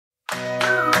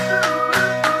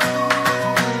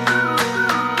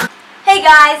Hey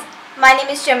guys, my name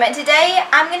is Gemma and today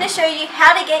I'm going to show you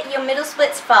how to get your middle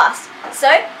splits fast. So,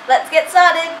 let's get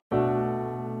started.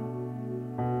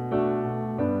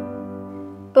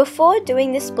 Before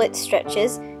doing the split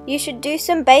stretches, you should do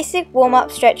some basic warm-up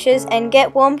stretches and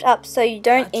get warmed up so you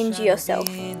don't injure yourself.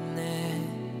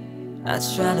 Not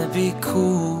trying to be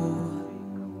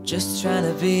cool, just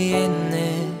trying to be in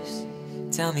this.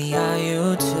 Tell me how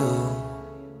you do.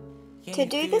 To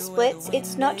do the splits,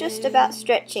 it's not just about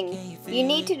stretching. You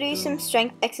need to do some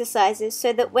strength exercises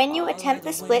so that when you attempt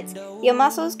the splits, your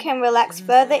muscles can relax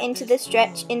further into the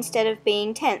stretch instead of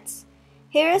being tense.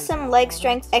 Here are some leg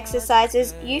strength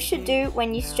exercises you should do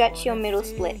when you stretch your middle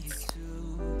splits.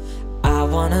 I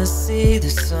wanna see the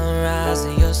sunrise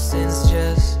and your sins,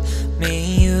 just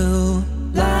me and you,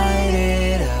 light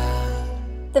it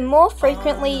up. The more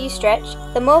frequently you stretch,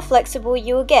 the more flexible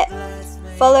you will get.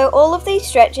 Follow all of these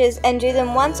stretches and do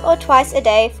them once or twice a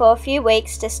day for a few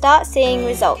weeks to start seeing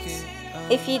results.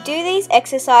 If you do these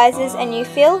exercises and you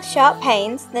feel sharp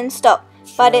pains, then stop,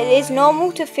 but it is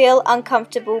normal to feel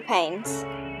uncomfortable pains.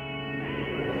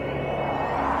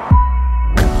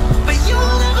 But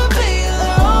you'll never be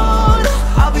alone.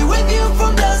 I'll be with you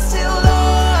from dusk till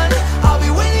dawn. I'll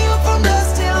be with you from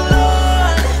dusk till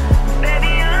dawn.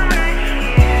 Baby, I'm right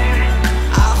here.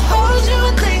 I'll hold you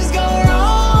when things go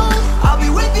wrong. I'll be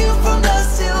with you from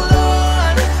dusk till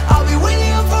dawn. I'll be with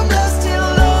you from dusk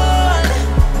till dawn.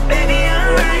 Baby,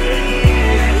 I'm right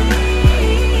here.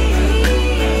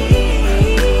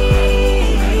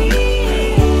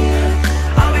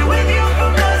 I'll be with you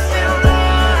from dusk till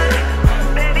dawn.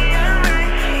 Baby, I'm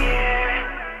right here.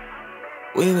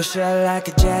 We were shut like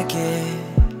a jacket,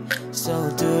 so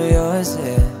do yours,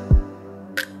 yeah.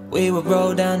 We would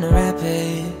roll down the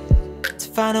rapid to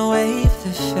find a wave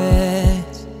that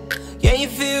fits. Can you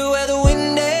feel where the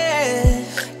wind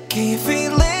is? Can you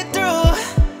feel it through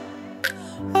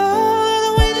all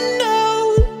the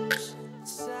windows?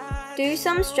 Do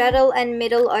some straddle and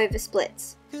middle over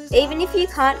splits. Even if you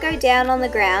can't go down on the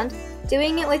ground,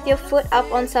 doing it with your foot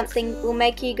up on something will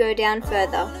make you go down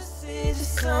further. The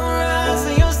sunrise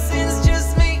and your sins,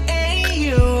 just me and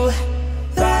you.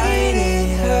 Light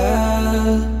it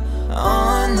up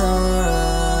on the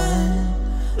run.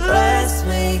 Let's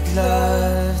make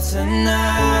love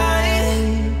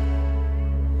tonight.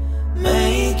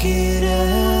 Make it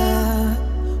up,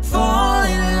 fall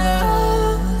in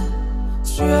love,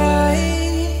 try.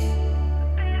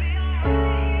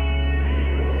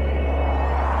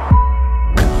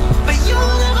 But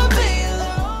you'll never be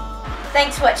alone.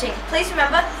 Thanks for watching. Please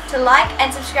remember to like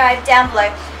and subscribe down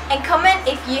below and comment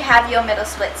if you have your middle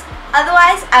splits.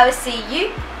 Otherwise, I will see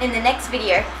you in the next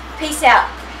video. Peace out.